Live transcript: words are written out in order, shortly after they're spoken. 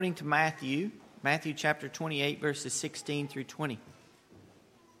According to Matthew chapter 28, verses 16 through 20.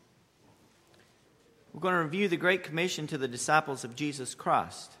 We're going to review the Great Commission to the disciples of Jesus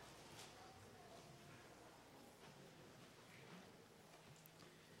Christ.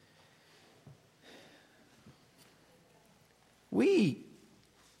 We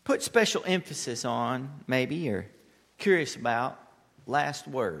put special emphasis on, maybe, or curious about, last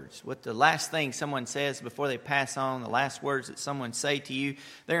words. What the last thing someone says before they pass on, the last words that someone say to you,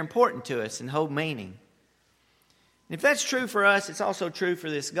 they're important to us and hold meaning. And if that's true for us, it's also true for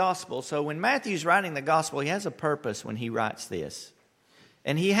this gospel. So when Matthew's writing the gospel, he has a purpose when he writes this.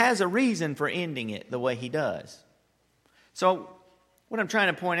 And he has a reason for ending it the way he does. So what I'm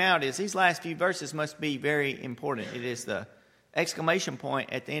trying to point out is these last few verses must be very important. It is the exclamation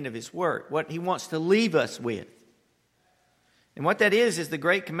point at the end of his work, what he wants to leave us with. And what that is the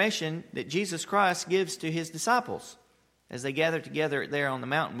Great Commission that Jesus Christ gives to his disciples as they gather together there on the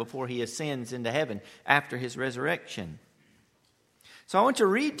mountain before he ascends into heaven after his resurrection. So I want to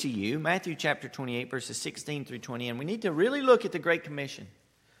read to you Matthew chapter 28, verses 16 through 20, and we need to really look at the Great Commission.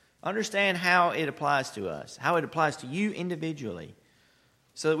 Understand how it applies to us, how it applies to you individually,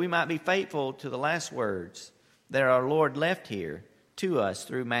 so that we might be faithful to the last words that our Lord left here to us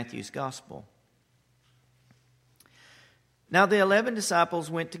through Matthew's gospel. Now the 11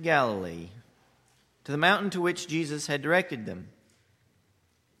 disciples went to Galilee, to the mountain to which Jesus had directed them.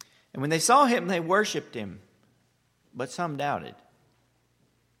 And when they saw him, they worshipped him, but some doubted.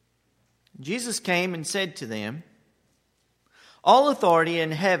 Jesus came and said to them, "All authority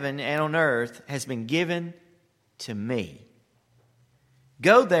in heaven and on earth has been given to me.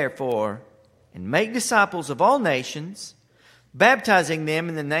 Go therefore and make disciples of all nations, baptizing them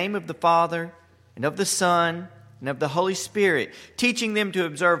in the name of the Father and of the Son and of the Holy Spirit, teaching them to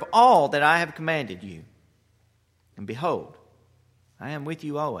observe all that I have commanded you. And behold, I am with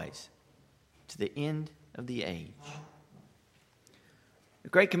you always, to the end of the age." The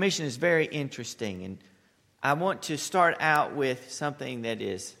Great Commission is very interesting, and I want to start out with something that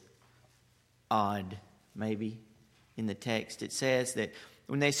is odd, maybe, in the text. It says that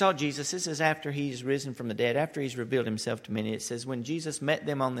when they saw Jesus, this is after he's risen from the dead, after he's revealed himself to many, it says when Jesus met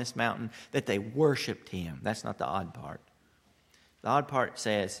them on this mountain, that they worshipped him. That's not the odd part. The odd part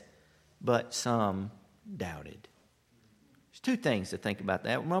says, but some doubted. There's two things to think about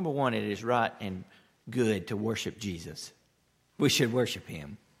that. Number one, it is right and good to worship Jesus. We should worship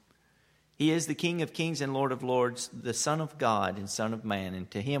him. He is the King of kings and Lord of lords, the Son of God and Son of man. And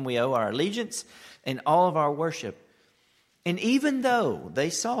to him we owe our allegiance and all of our worship. And even though they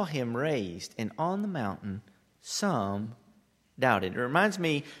saw him raised and on the mountain, some doubted. It reminds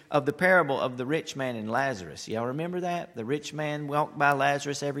me of the parable of the rich man and Lazarus. Y'all remember that? The rich man walked by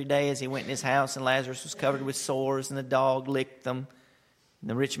Lazarus every day as he went in his house, and Lazarus was covered with sores, and the dog licked them. And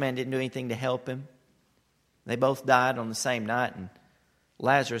the rich man didn't do anything to help him. They both died on the same night, and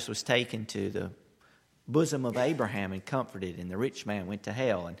Lazarus was taken to the bosom of Abraham and comforted, and the rich man went to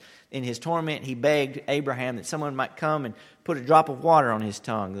hell. And in his torment, he begged Abraham that someone might come and put a drop of water on his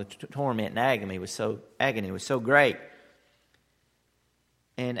tongue. The torment and agony was so great.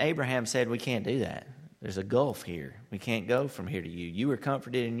 And Abraham said, "We can't do that. There's a gulf here. We can't go from here to you. You were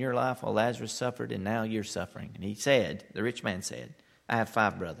comforted in your life while Lazarus suffered, and now you're suffering." And he said, the rich man said, "I have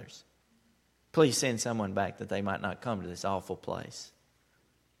 5 brothers. Please send someone back that they might not come to this awful place."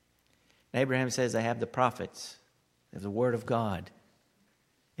 And Abraham says they have the prophets. They have the word of God.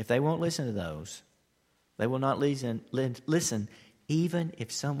 If they won't listen to those, they will not listen even if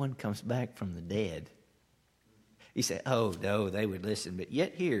someone comes back from the dead. He said, oh, no, they would listen. But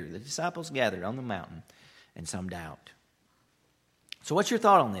yet here, the disciples gathered on the mountain, and some doubt. So what's your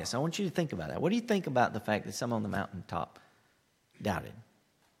thought on this? I want you to think about that. What do you think about the fact that some on the mountaintop doubted?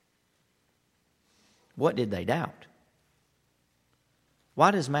 What did they doubt?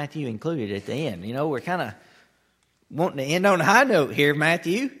 Why does Matthew include it at the end? You know, we're kind of wanting to end on a high note here,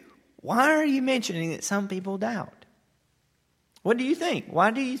 Matthew. Why are you mentioning that some people doubt? What do you think? Why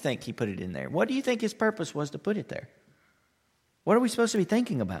do you think he put it in there? What do you think his purpose was to put it there? What are we supposed to be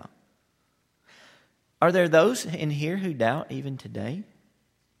thinking about? Are there those in here who doubt even today?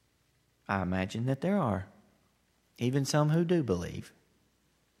 I imagine that there are. Even some who do believe.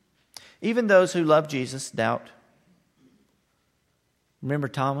 Even those who love Jesus doubt. Remember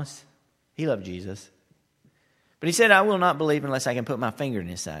Thomas? He loved Jesus. But he said, "I will not believe unless I can put my finger in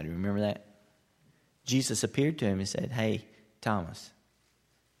his side." You remember that? Jesus appeared to him and said, "Hey, Thomas,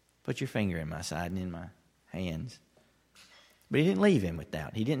 put your finger in my side and in my hands." But he didn't leave him with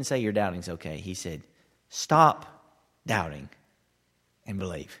doubt. He didn't say your doubting's okay. He said, stop doubting and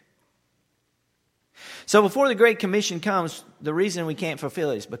believe. So before the Great Commission comes, the reason we can't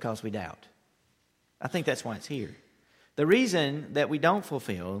fulfill it is because we doubt. I think that's why it's here. The reason that we don't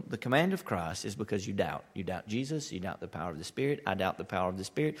fulfill the command of Christ is because you doubt. You doubt Jesus. You doubt the power of the Spirit. I doubt the power of the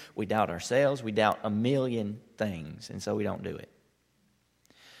Spirit. We doubt ourselves. We doubt a million things, and so we don't do it.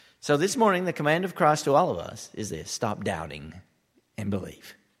 So this morning, the command of Christ to all of us is this: stop doubting and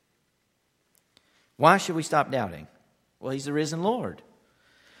believe. Why should we stop doubting? Well, He's the risen Lord.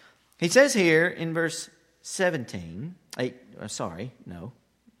 He says here in verse 18,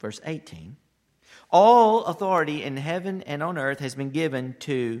 all authority in heaven and on earth has been given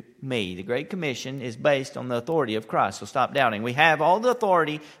to me. The Great Commission is based on the authority of Christ, so stop doubting. We have all the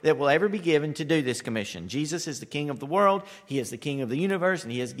authority that will ever be given to do this commission. Jesus is the King of the world. He is the King of the universe,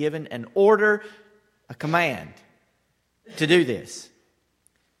 and He has given an order, a command to do this.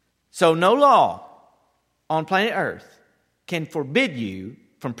 So no law on planet Earth can forbid you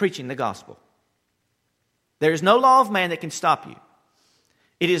from preaching the gospel. There is no law of man that can stop you.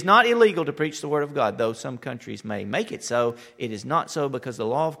 It is not illegal to preach the word of God, though some countries may make it so. It is not so because the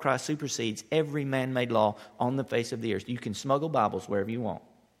law of Christ supersedes every man-made law on the face of the earth. You can smuggle Bibles wherever you want.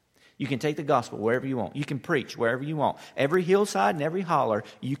 You can take the gospel wherever you want. You can preach wherever you want. Every hillside and every holler,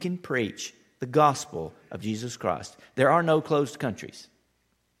 you can preach the gospel of Jesus Christ. There are no closed countries.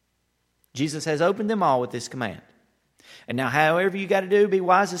 Jesus has opened them all with this command. And now, however you got to do, be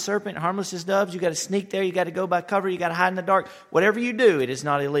wise as serpent, harmless as doves. You got to sneak there. You got to go by cover. You got to hide in the dark. Whatever you do, it is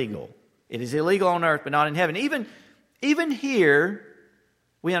not illegal. It is illegal on earth, but not in heaven. Even here,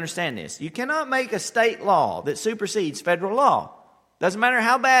 we understand this. You cannot make a state law that supersedes federal law. Doesn't matter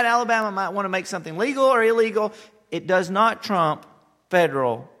how bad Alabama might want to make something legal or illegal. It does not trump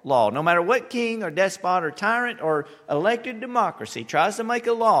federal law. No matter what king or despot or tyrant or elected democracy tries to make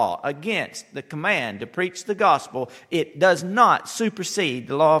a law against the command to preach the gospel, it does not supersede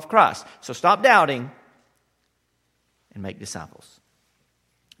the law of Christ. So stop doubting and make disciples.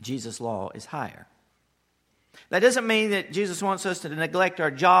 Jesus' law is higher. That doesn't mean that Jesus wants us to neglect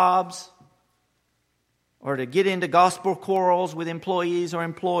our jobs or to get into gospel quarrels with employees or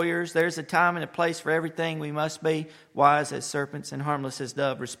employers. There's a time and a place for everything. We must be wise as serpents and harmless as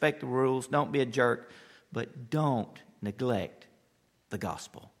doves. Respect the rules. Don't be a jerk. But don't neglect the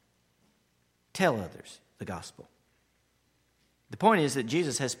gospel. Tell others the gospel. The point is that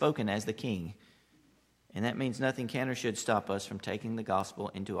Jesus has spoken as the King. And that means nothing can or should stop us from taking the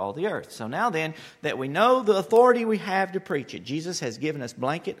gospel into all the earth. So now then, that we know the authority we have to preach it, Jesus has given us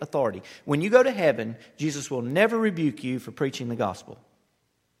blanket authority. When you go to heaven, Jesus will never rebuke you for preaching the gospel.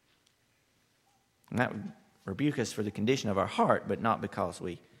 And that would rebuke us for the condition of our heart, but not because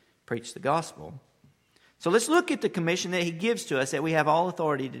we preach the gospel. So let's look at the commission that He gives to us that we have all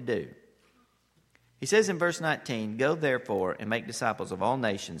authority to do. He says in verse 19, "Go therefore and make disciples of all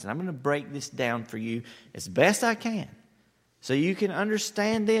nations." And I'm going to break this down for you as best I can so you can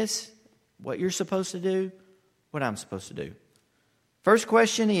understand this, what you're supposed to do, what I'm supposed to do. First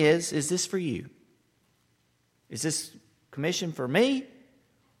question is this for you? Is this commission for me?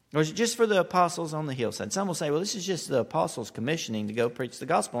 Or is it just for the apostles on the hillside? Some will say, well, this is just the apostles commissioning to go preach the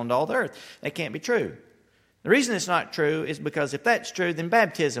gospel into all the earth. That can't be true. The reason it's not true is because if that's true, then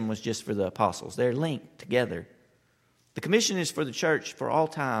baptism was just for the apostles. They're linked together. The commission is for the church for all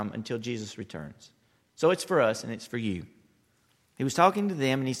time until Jesus returns. So it's for us and it's for you. He was talking to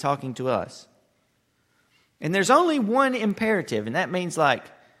them and He's talking to us. And there's only one imperative, and that means like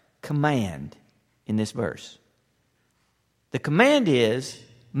command in this verse. The command is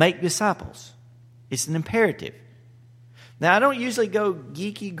make disciples. It's an imperative. Now, I don't usually go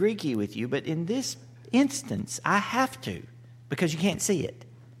geeky Greeky with you, but in this instance, I have to, because you can't see it.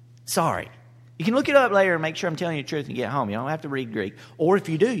 Sorry. You can look it up later and make sure I'm telling you the truth and get home. You don't have to read Greek. Or if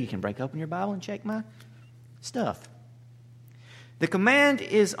you do, you can break open your Bible and check my stuff. The command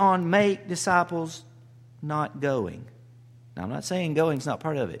is on make disciples, not going. Now, I'm not saying going is not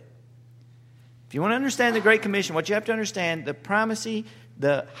part of it. If you want to understand the Great Commission, what you have to understand, the primacy,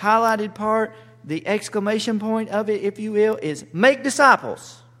 the highlighted part, the exclamation point of it, if you will, is make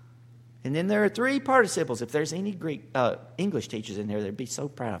disciples. And then there are three participles. If there's any English teachers in there, they'd be so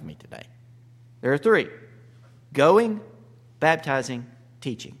proud of me today. There are three: going, baptizing,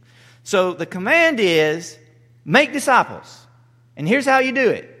 teaching. So the command is make disciples. And here's how you do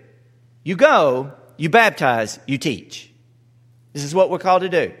it. You go, you baptize, you teach. This is what we're called to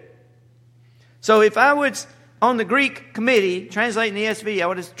do. So if I was on the Greek committee translating the ESV, I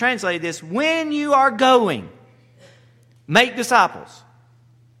would have translated this: when you are going, make disciples.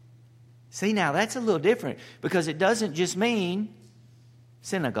 See, now that's a little different because it doesn't just mean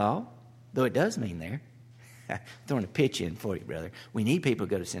synagogue, though it does mean there. Throwing a pitch in for you, brother. We need people to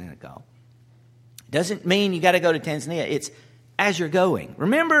go to synagogue. Doesn't mean you got to go to Tanzania. It's as you're going.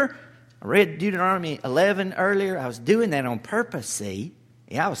 Remember, I read Deuteronomy 11 earlier. I was doing that on purpose, see?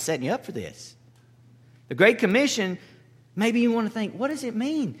 Yeah, I was setting you up for this. The Great Commission, maybe you want to think, what does it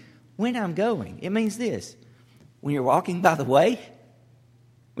mean when I'm going? It means this. When you're walking by the way,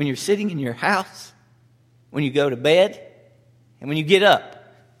 when you're sitting in your house, when you go to bed, and when you get up.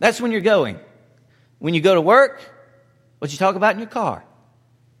 That's when you're going. When you go to work, what you talk about in your car.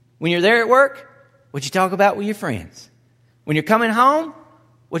 When you're there at work, what you talk about with your friends. When you're coming home,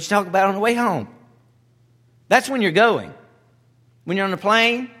 what you talk about on the way home. That's when you're going. When you're on the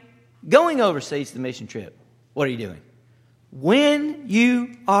plane, going overseas to the mission trip, what are you doing? When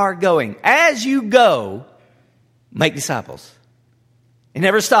you are going, as you go, make disciples. It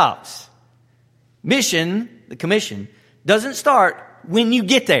never stops. Mission, the commission, doesn't start when you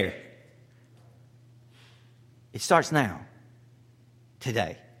get there. It starts now,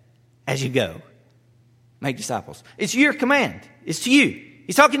 today, as you go. Make disciples. It's your command. It's to you.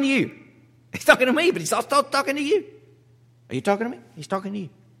 He's talking to you. He's talking to me, but he's also talking to you. Are you talking to me? He's talking to you.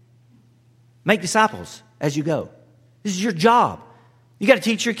 Make disciples as you go. This is your job. You got to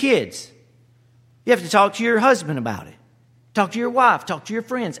teach your kids. You have to talk to your husband about it. Talk to your wife. Talk to your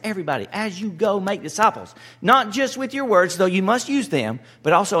friends. Everybody. As you go, make disciples. Not just with your words, though you must use them,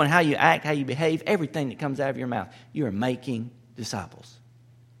 but also in how you act, how you behave, everything that comes out of your mouth. You are making disciples.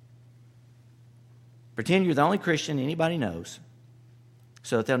 Pretend you're the only Christian anybody knows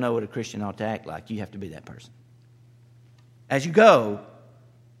so that they'll know what a Christian ought to act like. You have to be that person. As you go,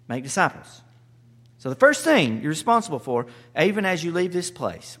 make disciples. So the first thing you're responsible for, even as you leave this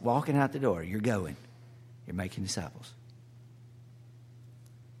place, walking out the door, you're going. You're making disciples.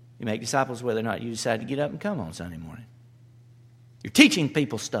 You make disciples whether or not you decide to get up and come on Sunday morning. You're teaching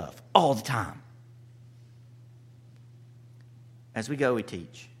people stuff all the time. As we go, we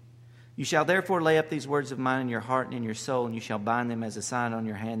teach. You shall therefore lay up these words of mine in your heart and in your soul, and you shall bind them as a sign on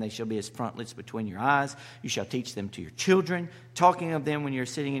your hand. They shall be as frontlets between your eyes. You shall teach them to your children, talking of them when you're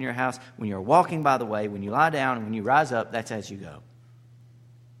sitting in your house, when you're walking by the way, when you lie down, and when you rise up. That's as you go.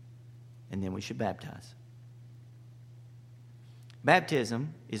 And then we should baptize.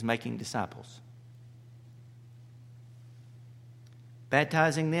 Baptism is making disciples.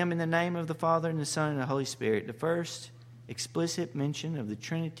 Baptizing them in the name of the Father and the Son and the Holy Spirit. The first explicit mention of the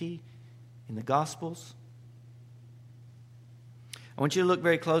Trinity in the Gospels. I want you to look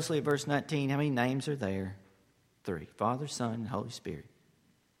very closely at verse 19. How many names are there? 3. Father, Son, and Holy Spirit.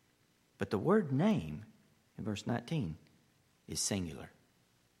 But the word name in verse 19 is singular.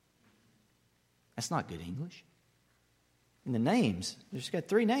 That's not good English. In the names, there's got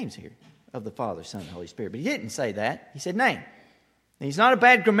 3 names here of the Father, Son, and Holy Spirit. But he didn't say that. He said name. And he's not a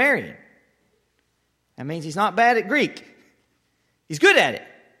bad grammarian. That means he's not bad at Greek. He's good at it.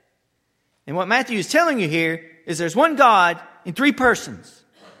 And what Matthew is telling you here is there's one God in 3 persons.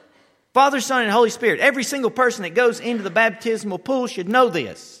 Father, Son, and Holy Spirit. Every single person that goes into the baptismal pool should know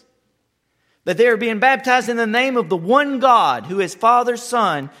this. That they are being baptized in the name of the one God who is Father,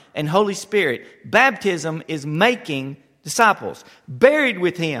 Son, and Holy Spirit. Baptism is making disciples. Buried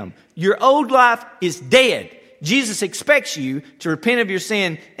with Him. Your old life is dead. Jesus expects you to repent of your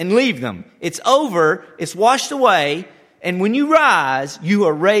sin and leave them. It's over. It's washed away. And when you rise, you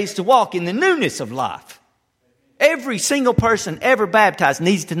are raised to walk in the newness of life. Every single person ever baptized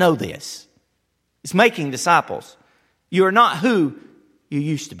needs to know this. It's making disciples. You are not who you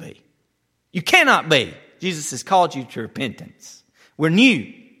used to be. You cannot be. Jesus has called you to repentance. We're new.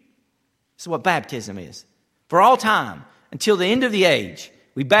 This is what baptism is. For all time, until the end of the age,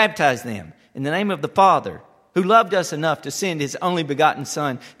 we baptize them in the name of the Father, who loved us enough to send His only begotten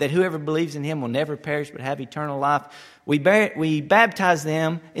Son, that whoever believes in Him will never perish but have eternal life. We baptize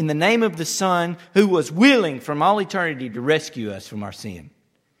them in the name of the Son, who was willing from all eternity to rescue us from our sin. And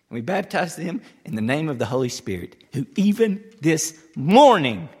we baptize them in the name of the Holy Spirit, who even this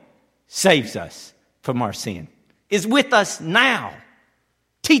morning saves us from our sin, is with us now,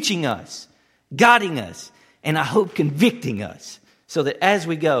 teaching us, guiding us, and I hope convicting us, so that as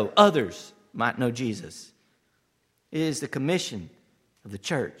we go, others might know Jesus. It is the commission of the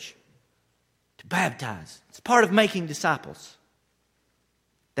church to baptize. It's part of making disciples.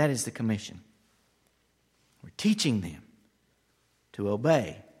 That is the commission. We're teaching them to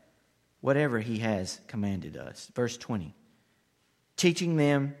obey whatever He has commanded us. Verse 20. Teaching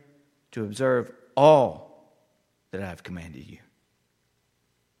them to observe all that I have commanded you.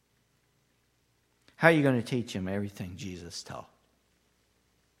 How are you going to teach them everything Jesus taught?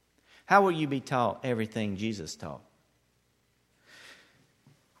 How will you be taught everything Jesus taught?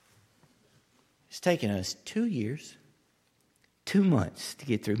 It's taken us 2 years, 2 months to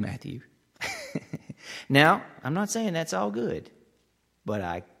get through Matthew. Now, I'm not saying that's all good, but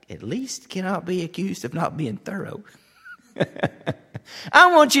I at least cannot be accused of not being thorough.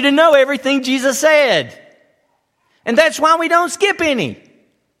 I want you to know everything Jesus said. And that's why we don't skip any.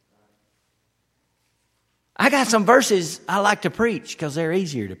 I got some verses I like to preach because they're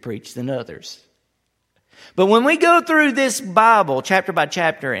easier to preach than others. But when we go through this Bible, chapter by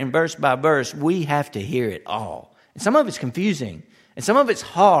chapter and verse by verse, we have to hear it all. And some of it's confusing. And some of it's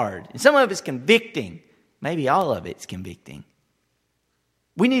hard. And some of it's convicting. Maybe all of it's convicting.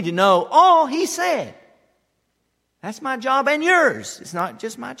 We need to know all He said. That's my job and yours. It's not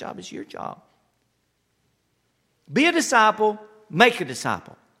just my job, it's your job. Be a disciple, make a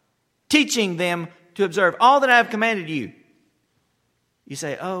disciple. Teaching them to observe all that I have commanded you. You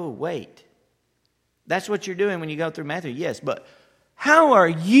say, oh, wait. That's what you're doing when you go through Matthew. Yes, but how are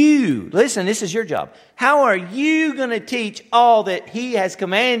you, listen, this is your job. How are you going to teach all that He has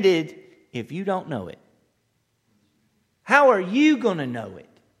commanded if you don't know it? How are you going to know it?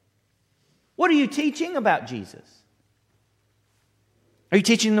 What are you teaching about Jesus? Are you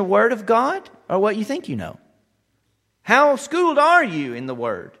teaching the Word of God or what you think you know? How schooled are you in the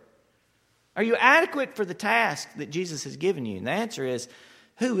Word? Are you adequate for the task that Jesus has given you? And the answer is,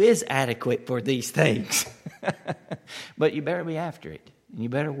 who is adequate for these things? But you better be after it. And you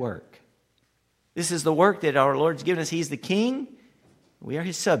better work. This is the work that our Lord's given us. He's the King. We are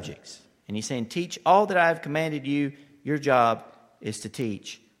His subjects. And He's saying, teach all that I have commanded you. Your job is to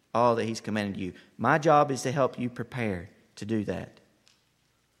teach all that He's commanded you. My job is to help you prepare to do that.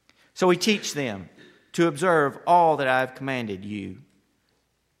 So we teach them to observe all that I have commanded you.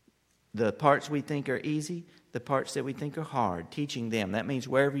 The parts we think are easy, the parts that we think are hard, teaching them. That means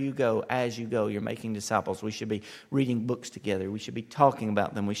wherever you go, as you go, you're making disciples. We should be reading books together. We should be talking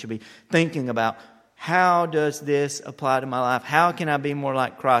about them. We should be thinking about, how does this apply to my life? How can I be more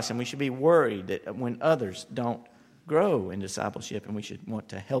like Christ? And we should be worried that when others don't grow in discipleship, and we should want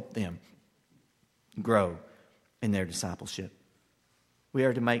to help them grow in their discipleship. We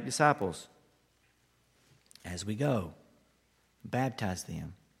are to make disciples as we go. Baptize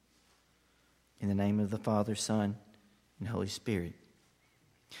them in the name of the Father, Son, and Holy Spirit.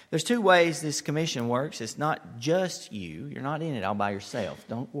 There's two ways this commission works. It's not just you. You're not in it all by yourself.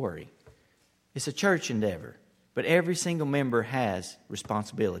 Don't worry. It's a church endeavor. But every single member has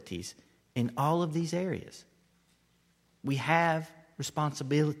responsibilities in all of these areas. We have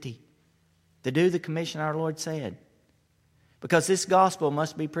responsibility to do the commission our Lord said. Because this gospel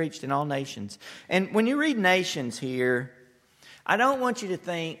must be preached in all nations. And when you read nations here, I don't want you to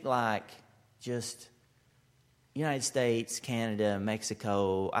think like just United States, Canada,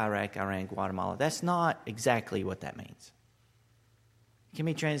 Mexico, Iraq, Iran, Guatemala. That's not exactly what that means. It can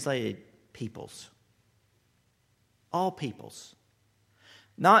be translated peoples. All peoples.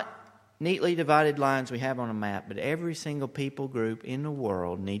 Not neatly divided lines we have on a map, but every single people group in the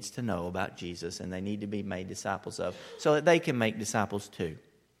world needs to know about Jesus, and they need to be made disciples of so that they can make disciples too.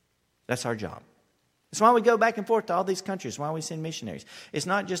 That's our job. That's why we go back and forth to all these countries, why we send missionaries. It's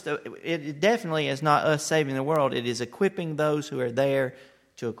not just, it definitely is not us saving the world. It is equipping those who are there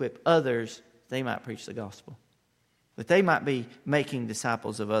to equip others, they might preach the gospel. That they might be making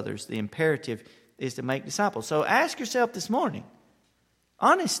disciples of others. The imperative is to make disciples. So ask yourself this morning,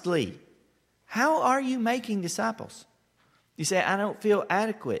 honestly, how are you making disciples? You say, I don't feel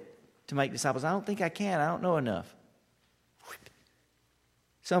adequate to make disciples. I don't think I can. I don't know enough.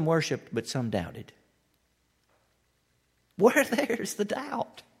 Some worshiped, but some doubted. Where there's the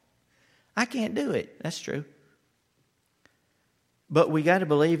doubt? I can't do it. That's true. But we got to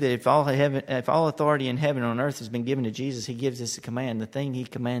believe that if all authority in heaven and on earth has been given to Jesus, He gives us a command. The thing He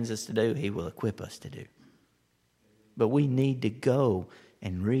commands us to do, He will equip us to do. But we need to go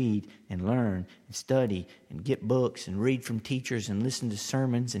and read and learn and study and get books and read from teachers and listen to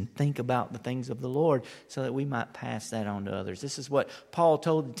sermons and think about the things of the Lord so that we might pass that on to others. This is what Paul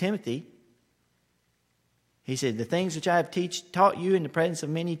told Timothy. He said, the things which I have taught you in the presence of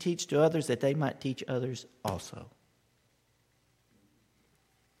many teach to others that they might teach others also.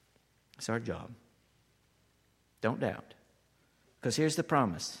 It's our job. Don't doubt. Because here's the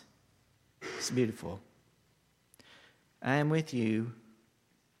promise. It's beautiful. I am with you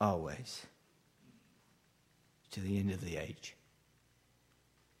always to the end of the age.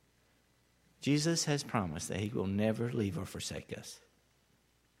 Jesus has promised that He will never leave or forsake us.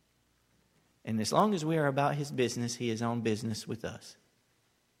 And as long as we are about His business, He is on business with us.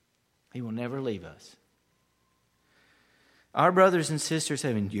 He will never leave us. Our brothers and sisters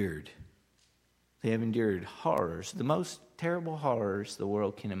have endured. They have endured horrors, the most terrible horrors the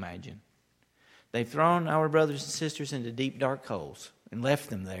world can imagine. They've thrown our brothers and sisters into deep, dark holes and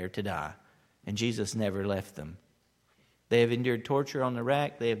left them there to die. And Jesus never left them. They have endured torture on the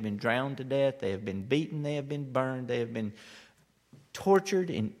rack. They have been drowned to death. They have been beaten. They have been burned. They have been tortured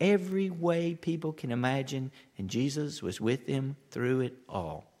in every way people can imagine. And Jesus was with them through it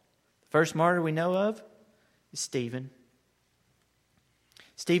all. The first martyr we know of is Stephen.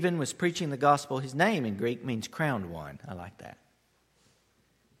 Stephen was preaching the gospel. His name in Greek means crowned one. I like that.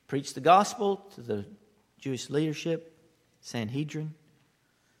 Preached the gospel to the Jewish leadership, Sanhedrin.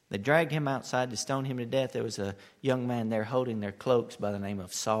 They dragged him outside to stone him to death. There was a young man there holding their cloaks by the name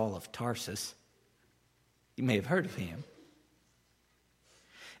of Saul of Tarsus. You may have heard of him.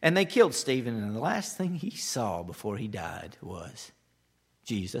 And they killed Stephen, and the last thing he saw before he died was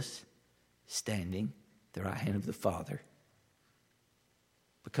Jesus standing at the right hand of the Father.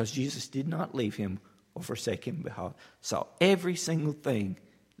 Because Jesus did not leave him or forsake him, but saw every single thing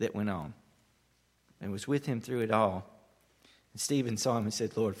that went on and was with him through it all. And Stephen saw him and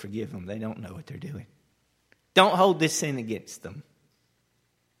said, Lord, forgive them. They don't know what they're doing. Don't hold this sin against them.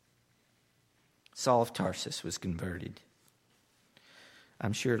 Saul of Tarsus was converted.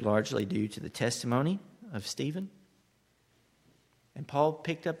 I'm sure largely due to the testimony of Stephen. And Paul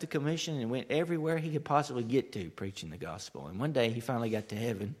picked up the commission and went everywhere he could possibly get to preaching the gospel. And one day he finally got to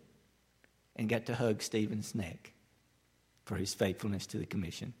heaven and got to hug Stephen's neck for his faithfulness to the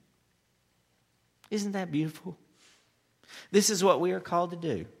commission. Isn't that beautiful? This is what we are called to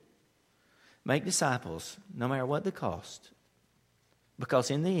do. Make disciples, no matter what the cost.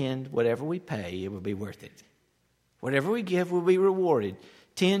 Because in the end, whatever we pay, it will be worth it. Whatever we give will be rewarded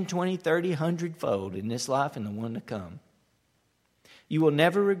 10, 20, 30, 100-fold in this life and the one to come. You will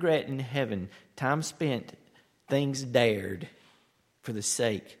never regret in heaven time spent, things dared for the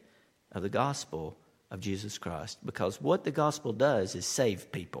sake of the gospel of Jesus Christ. Because what the gospel does is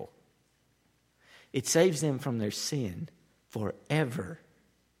save people. It saves them from their sin forever.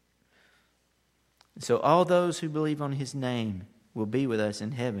 So all those who believe on his name will be with us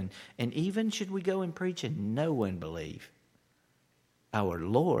in heaven. And even should we go and preach and no one believe, our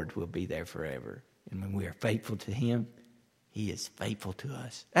Lord will be there forever. And when we are faithful to him, he is faithful to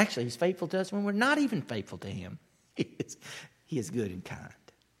us. Actually, he's faithful to us when we're not even faithful to him. He is good and kind.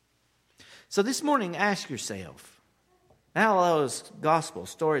 So this morning, ask yourself, now those gospel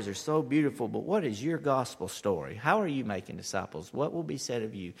stories are so beautiful, but what is your gospel story? How are you making disciples? What will be said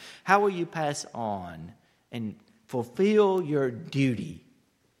of you? How will you pass on and fulfill your duty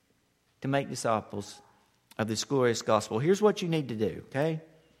to make disciples of this glorious gospel? Here's what you need to do, okay?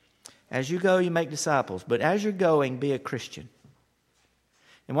 As you go, you make disciples. But as you're going, be a Christian.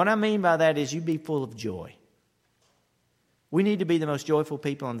 And what I mean by that is you be full of joy. We need to be the most joyful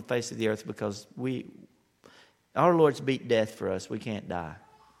people on the face of the earth because our Lord's beat death for us. We can't die.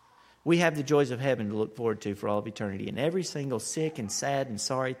 We have the joys of heaven to look forward to for all of eternity. And every single sick and sad and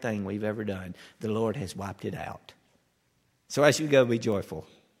sorry thing we've ever done, the Lord has wiped it out. So as you go, be joyful.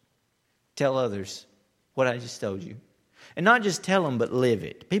 Tell others what I just told you. And not just tell them, but live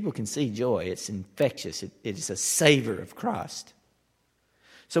it. People can see joy. It's infectious. It is a savor of Christ.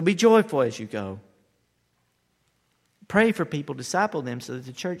 So be joyful as you go. Pray for people, disciple them so that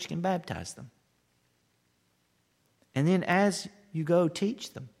the church can baptize them. And then as you go,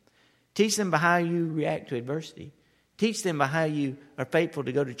 teach them. Teach them by how you react to adversity. Teach them by how you are faithful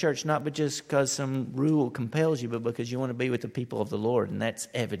to go to church, not just because some rule compels you, but because you want to be with the people of the Lord, and that's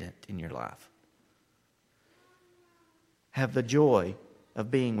evident in your life. Have the joy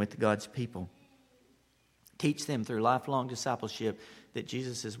of being with God's people. Teach them through lifelong discipleship that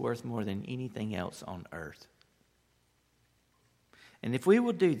Jesus is worth more than anything else on earth. And if we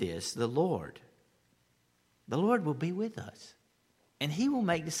will do this, the Lord will be with us. And he will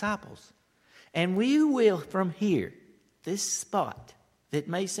make disciples. And we will, from here, this spot that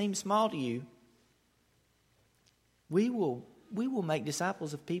may seem small to you, we will make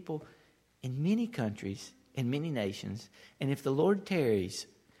disciples of people in many countries, in many nations. And if the Lord tarries,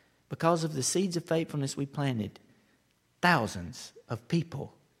 because of the seeds of faithfulness we planted, thousands of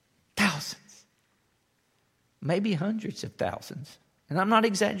people, thousands, maybe hundreds of thousands, and I'm not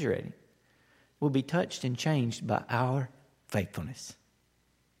exaggerating, will be touched and changed by our faithfulness.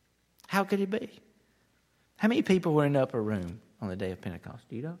 How could it be? How many people were in the upper room on the day of Pentecost?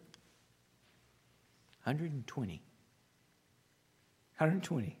 Do you know? 120.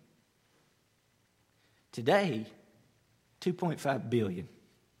 120. Today, 2.5 billion.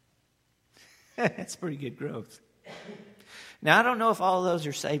 That's pretty good growth. Now, I don't know if all of those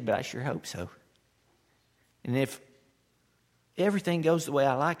are saved, but I sure hope so. And if everything goes the way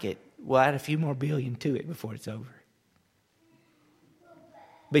I like it, we'll add a few more billion to it before it's over.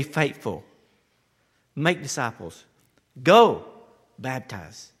 Be faithful. Make disciples. Go,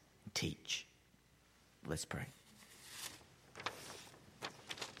 baptize, and teach. Let's pray.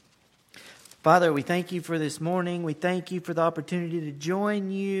 Father, we thank you for this morning. We thank you for the opportunity to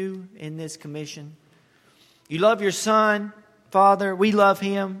join you in this commission. You love your Son, Father. We love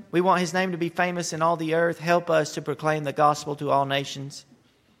Him. We want His name to be famous in all the earth. Help us to proclaim the gospel to all nations.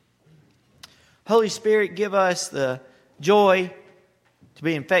 Holy Spirit, give us the joy to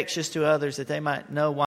be infectious to others, that they might know why